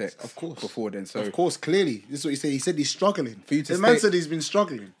having sex Of course. before then. So Of course, clearly, this is what he said. He said he's struggling. For you to The man stay- said he's been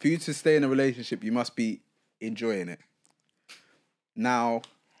struggling. for you to stay in a relationship, you must be enjoying it. Now,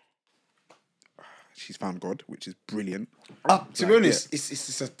 she's found God, which is brilliant. To be honest, this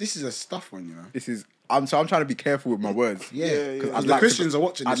is a tough one, you know. This is I'm trying to be careful with my words. Yeah, Yeah, because yeah. the Christians are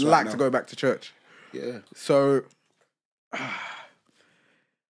watching this I'd right like now. to go back to church. Yeah. So,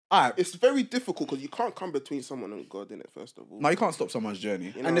 alright. It's very difficult because you can't come between someone and God, innit, first of all. No, you can't stop someone's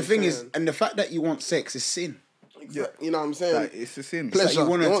journey. You know And the what thing I'm is, saying? and the fact that you want sex is sin. You know what I'm saying? Like, it's a sin. Pleasure. you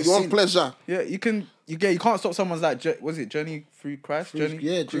want her to you want sin. pleasure. Yeah, you can't stop someone's like was it Journey Through Christ? Journey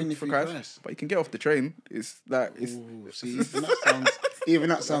Journey Through Christ. But you can get off the train. It's like it's Ooh, see, even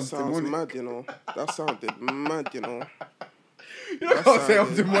that That sounds sounds demonic. mad, you know. That sounded mad, you know. you know, I can't say I'm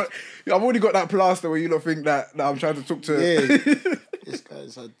sounded demon- I've already got that plaster where you don't think that I'm trying to talk to Yeah, this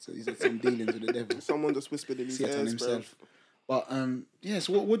guy's had some dealings with the devil. Someone just whispered in his See it on ears, bro. himself. But yes,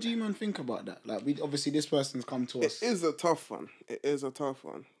 what do you man think about that? Like, we obviously this person's come to us. It is a tough one. It is a tough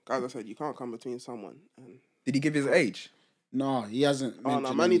one. As I said, you can't come between someone. And Did he give his age? No, he hasn't. oh no,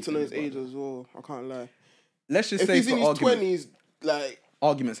 mentioned man, I need to know his anything age about as well. I can't lie. Let's just If say he's for in his argument, 20s, like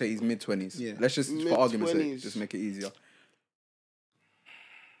argument say he's mid-20s. Yeah. Let's just for argument's sake, Mid-20s. just make it easier.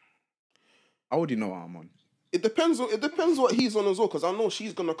 I already know what I'm on. it depends what he's on as well. Because I know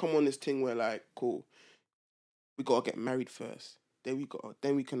she's gonna come on this thing where like, cool, we gotta get married first. Then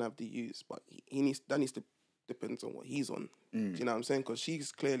we can have the use. But that needs to depends on what he's on. Do you know what I'm saying? Because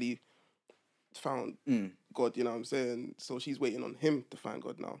she's clearly found God. You know what I'm saying? So she's waiting on him to find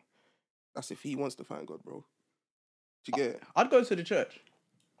God now. That's if he wants to find God, bro. Do you get it? I'd go to the church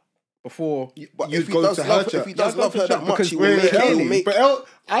before. But You'd if he go does to her love, church. if he does Yeah, love I'd go her to that church much, because he will make. but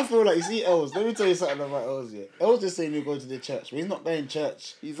I feel like you see Els. Let me tell you something about Els. Yeah, Els just saying you go to the church, but he's not going to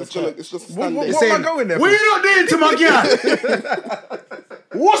church. He's for just gonna. church. It's just a What- stand what- there. what- am I going there What are for? you not doing to my girl?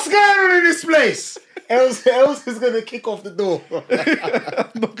 What's going on in this place? Els is going to kick off the door.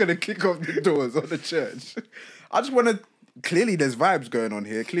 I'm not gonna kick off the doors of the church. I just want to. Clearly, there's vibes going on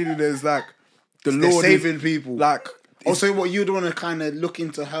here. Clearly, there's like the They're Lord saving is, people. Like Also, what you'd want to kind of look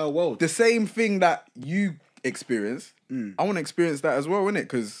into her world. the same thing that you experience. I want to experience that as well, innit?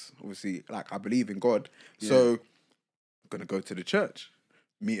 Because obviously, like I believe in God, so I'm gonna go to the church.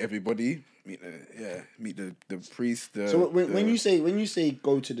 meet everybody, meet the priest. So when you say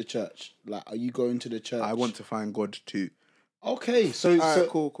go to the church, like, are you going to the church? I want to find God too. Okay, so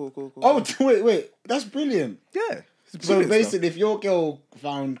cool. Oh, wait, that's brilliant. Yeah. So basically, if your girl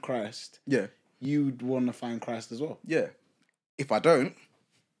found Christ, yeah, you'd want to find Christ as well. Yeah. If I don't,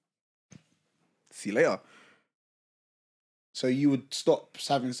 see you later. So you would stop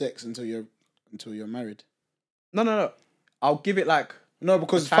having sex until you're married? No. I'll give it like no,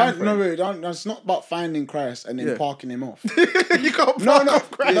 because that's not about finding Christ and then parking him off. You can't park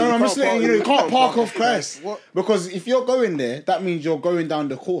off Christ. No, I'm just letting you know, you can't park off Christ. What? Because if you're going there, that means you're going down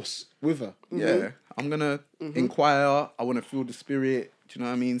the course with her. Yeah, I'm gonna inquire. I want to feel the spirit. Do you know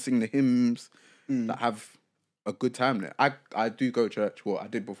what I mean? Sing the hymns. Like, have a good time there. I do go to church. Well, I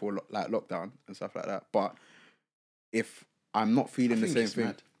did before lockdown and stuff like that. But if I'm not feeling the same thing,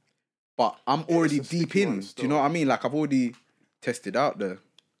 mad. But I'm already deep in. Do you know what I mean? Like, I've already tested out the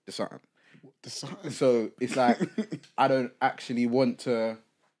something. So it's like I don't actually want to.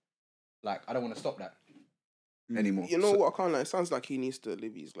 Like, I don't want to stop that anymore. You know what? I can't lie. It sounds like he needs to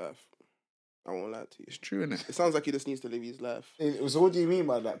live his life. I won't lie to you. It's true, innit? It sounds like he just needs to live his life. So what do you mean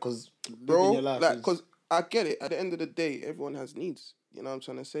by that? Because bro, like, because I get it. At the end of the day, everyone has needs. You know what I'm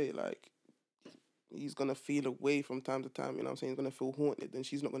trying to say? Like, he's gonna feel away from time to time. You know what I'm saying? He's gonna feel haunted, and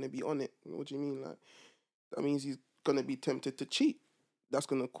she's not gonna be on it. What do you mean? Like, that means he's gonna be tempted to cheat. That's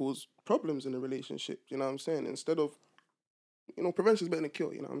gonna cause problems in the relationship. You know what I'm saying? Instead of, prevention's better than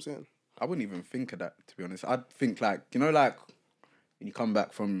cure. You know what I'm saying? I wouldn't even think of that, to be honest. I'd think like, like when you come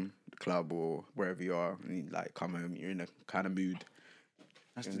back from the club or wherever you are, and you like come home, you're in a kind of mood.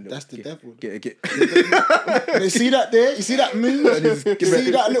 That's the devil. You see that there? You see that mood?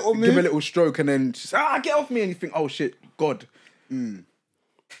 That little mood? Give a little stroke and then just, get off me. And you think, oh shit, God. Then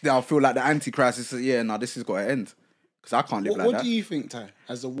I'll feel like the Antichrist is, this has got to end. Because I can't live like that. What do you think, Ty,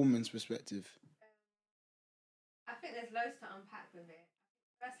 as a woman's perspective? I think there's loads to unpack with it.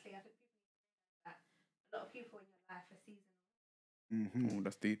 Firstly, I think a lot of people in your life are seasonal. Oh,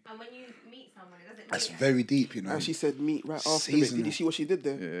 that's deep. And when you meet someone, it doesn't. That's very deep, you know. And she said meet right after it. Did you see what she did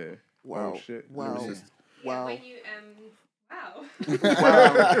there? Yeah. Wow. Oh, shit. Wow. Yeah, wow. when you wow.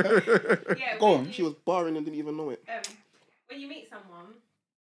 Wow. Yeah. Go on. She was barring and didn't even know it. When you meet someone, I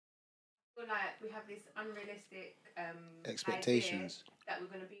feel like we have this unrealistic expectations idea that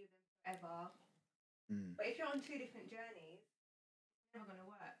we're going to be with them forever. But if you're on two different journeys, it's never going to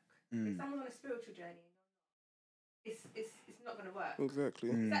work. If someone's on a spiritual journey, it's not going to work.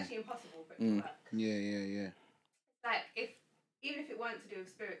 Exactly. It's actually impossible for it to work. Yeah. Like, even if it weren't to do with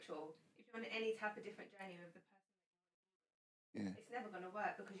spiritual, if you're on any type of different journey with the person, it's never going to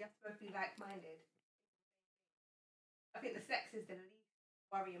work because you have to both be like-minded. I think the sex is the least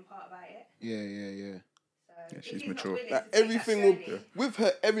worrying part about it. Yeah. So she's mature. Like, everything will with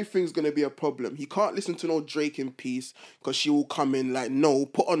her. Everything's gonna be a problem. He can't listen to no Drake in peace because she will come in like, no,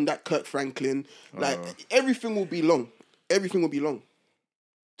 put on that Kirk Franklin. Like, everything will be long. Everything will be long.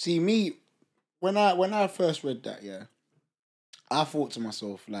 See, me, when I first read that, I thought to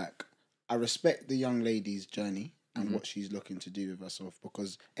myself, like, I respect the young lady's journey and what she's looking to do with herself,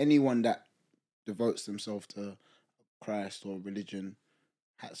 because anyone that devotes themselves to Christ or religion,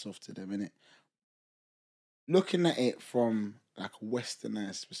 hats off to them, innit? Looking at it from like a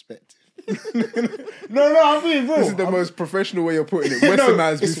westernized perspective. no, I mean, bro. This is the most professional way of putting it.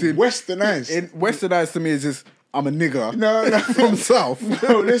 Westernized. It's westernized. Westernized to me is just, I'm a nigger. No. From South.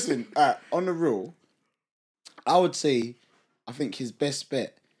 No, listen, on the real, I would say, I think his best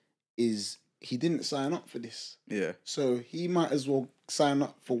bet is he didn't sign up for this. Yeah. So he might as well sign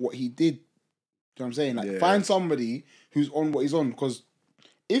up for what he did. You know what I'm saying? Like, find somebody who's on what he's on. Because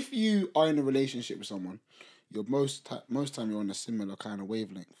if you are in a relationship with someone, you're most time you're on a similar kind of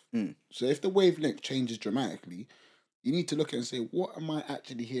wavelength. So if the wavelength changes dramatically, you need to look at it and say, what am I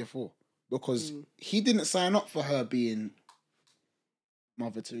actually here for? Because he didn't sign up for her being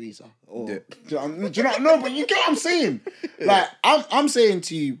Mother Teresa. Or, do you know? No, but you get what I'm saying. Like, I'm saying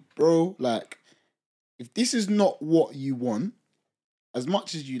to you, bro, like, if this is not what you want, as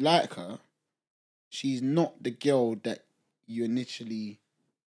much as you like her, she's not the girl that you initially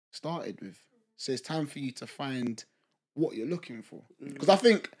started with. So it's time for you to find what you're looking for. Because I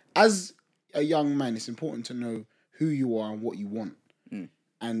think as a young man, it's important to know who you are and what you want.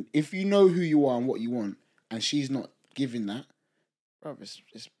 And if you know who you are and what you want, and she's not giving that, bro, it's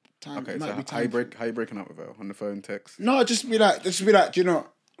time. Okay, so how you breaking up with her? On the phone, text? No, just be like, do you know,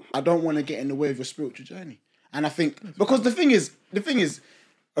 I don't want to get in the way of your spiritual journey. And I think, because the thing is,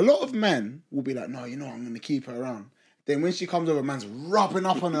 a lot of men will be like, no, you know, I'm going to keep her around. Then when she comes over, man's rubbing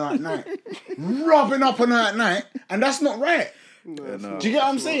up on her at night. And that's not right. Yeah, no. Do you get what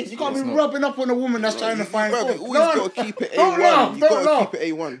I'm saying? You can't be rubbing up on a woman that's trying to find God. You always got to keep it A1. Don't laugh. You Don't got laugh. to keep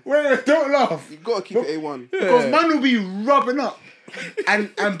it A1. Wait, don't laugh. You got to keep it A1. Because man will be rubbing up.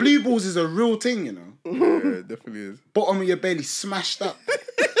 And blue balls is a real thing, you know. Yeah, it definitely is. Bottom of your belly smashed up.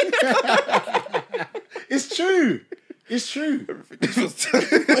 It's true. It's true. Do you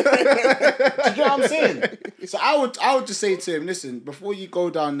get what I'm saying? So I would just say to him, listen, before you go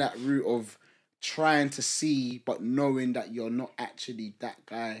down that route of trying to see but knowing that you're not actually that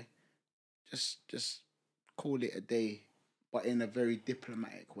guy, just call it a day, but in a very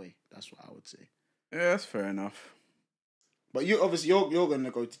diplomatic way. That's what I would say. Yeah, that's fair enough. But you obviously you're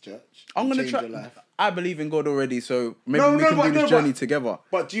gonna go to church. I'm gonna change try. your life. I believe in God already, so maybe we can do this journey together.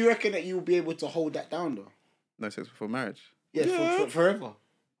 But do you reckon that you'll be able to hold that down though? No sex before marriage. Yeah. For forever.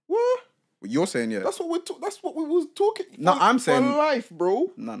 What? You're saying yeah. That's what we was talking. No, I'm saying for life, bro.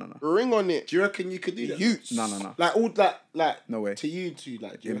 No. Ring on it. Do you reckon you could do that? Youths. No. Like all that, like No way. To you two,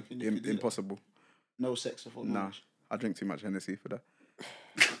 like do you reckon you could do Impossible. that? No sex before Nah, marriage. I drink too much Hennessy for that.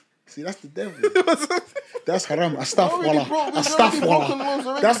 See, that's the devil. That's haram. Astaghfirullah.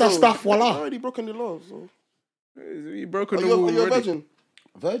 Astaghfirullah. That's astaghfirullah. Already broken the laws. So. You broken Are the you rule a already. virgin?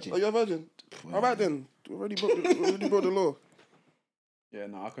 Virgin. Are you a virgin? All right then. Already broke the law. Yeah,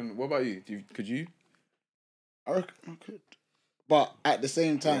 no, I can. What about you? Could you? I reckon I could. But at the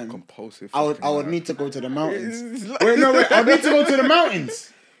same time, Compulsive. I would need to go to the mountains. It's like- Wait, I need to go to the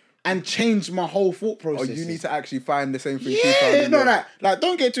mountains and change my whole thought Oh, process. you need to actually find the same thing. she found Yeah, in no, your- like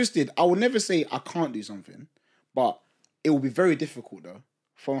don't get twisted. I will never say I can't do something, but it will be very difficult though,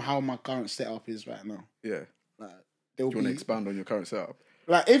 from how my current setup is right now. Yeah. Like, Do you want to expand on your current setup?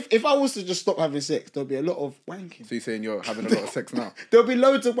 like if I was to just stop having sex, there'll be a lot of wanking. So you're saying you're having a lot of sex now? There'll be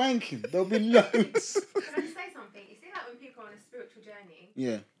loads of wanking. There'll be loads. Can I just say something? You see, like when people are on a spiritual journey,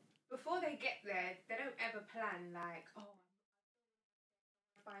 Yeah. before they get there, they don't ever plan like, oh,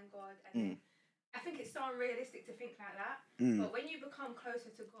 find God. And I think it's so unrealistic to think like that. But when you become closer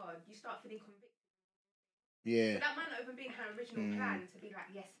to God, you start feeling convicted. Yeah. But that might not even be her original plan to be like,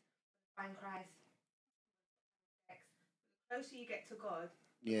 yes, find Christ. The closer you get to God,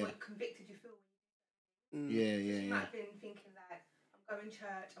 the more convicted you feel. Yeah. You might have been thinking like, I'm going to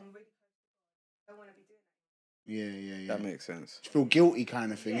church, I'm really close to God. I don't want to be doing that. Yeah. That makes sense. Feel guilty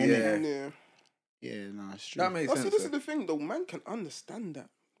kind of thing, Yeah. innit? Yeah. Yeah, no, it's true. That makes sense. See, this is the thing, though. Man can understand that,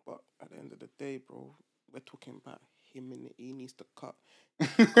 but at the end of the day, bro, we're talking about him and he needs to cut.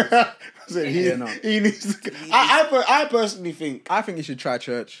 He needs to. I personally think. I think you should try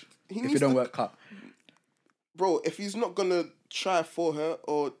church. If it don't work, cut. Bro, if he's not gonna try for her,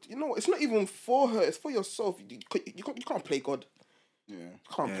 or you know, it's not even for her. It's for yourself. You can't play God. Yeah.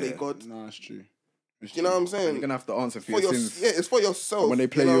 You can't play God. No, it's true. You know what I'm saying? You're gonna have to answer for your sins. Yeah, it's for yourself. When they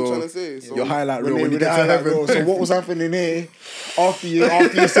play you know your, what I'm trying to say? So, your highlight reel when you With get the to highlight heaven. reel. So what was happening here after you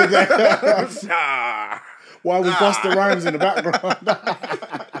said that? While we bust the rhymes in the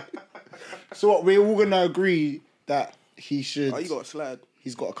background. So what, we're all gonna agree that he should. Oh, you got a slide.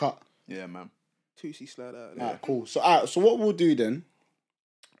 He's got a cut. Yeah, man. 2C slide out. Alright, cool. So what we'll do then?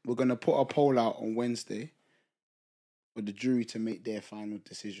 We're gonna put a poll out on Wednesday for the jury to make their final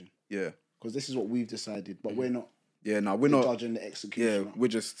decision. Yeah. Because this is what we've decided, but we're not. Yeah, no, we're not judging the Yeah, execution. we're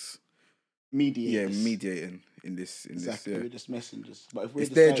just Mediators. mediating in this. Exactly. Yeah. We're just messengers. But if we're It's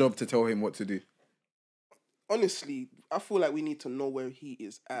their job to tell him what to do. Honestly, I feel like we need to know where he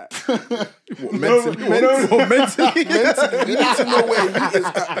is at. What, mentally? Mentally? We need to know where he is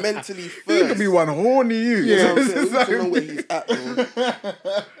at mentally first. He could be one horny you. You know what I'm saying? We It's need to know like- where he's at, bro.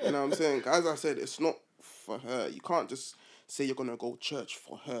 You know what I'm saying? As I said, it's not for her. You can't just say you're gonna go church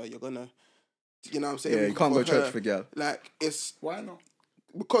for her. You're gonna, you know what I'm saying? Yeah, you can't go church her. for girl. Like, it's Why not?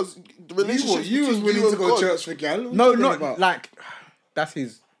 because the relationship. You was willing to go church for gal. No, not like that's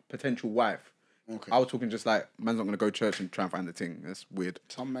his potential wife. Okay. I was talking just like man's not gonna go church and try and find the thing. That's weird.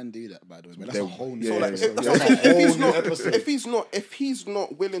 Some men do that, by the way. But that's They're- a whole new yeah, Like, episode. that's yeah. what I'm saying. If If he's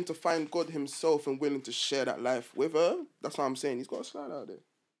not willing to find God himself and willing to share that life with her, that's what I'm saying. He's got to slide out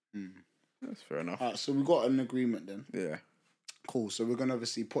there. That's fair enough. Alright, so we got an agreement then. Yeah. Cool. So we're gonna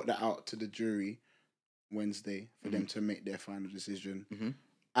obviously put that out to the jury Wednesday for them to make their final decision.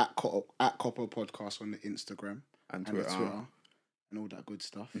 At Copper Podcast on the Instagram And the Twitter. and all that good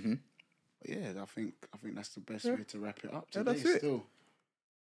stuff. But yeah, I think that's the best way to wrap it up Yeah, today. that's it. Still,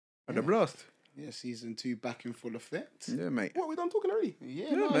 Had a blast. yeah, season 2 back in full effect. Yeah, mate. What, we done talking already? Yeah,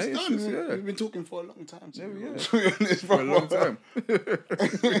 Yeah, no, mate, it's it's done. just- yeah. We've been talking for a long time. Yeah. For a long time.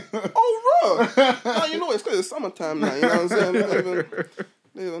 Oh, bro. Now you know it's because it's summertime now. You know what I'm saying?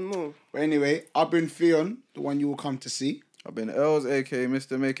 They don't know. But anyway, I've been Theon, the one you will come to see. I've been Els, aka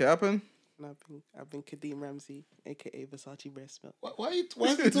Mr. Make It Happen. And I've been Kadeem Ramsey, aka Versace breast milk. Why are you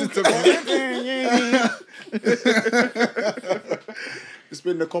talking about? It's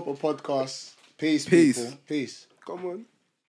been the Copper Podcast. Peace, people. Peace. Come on.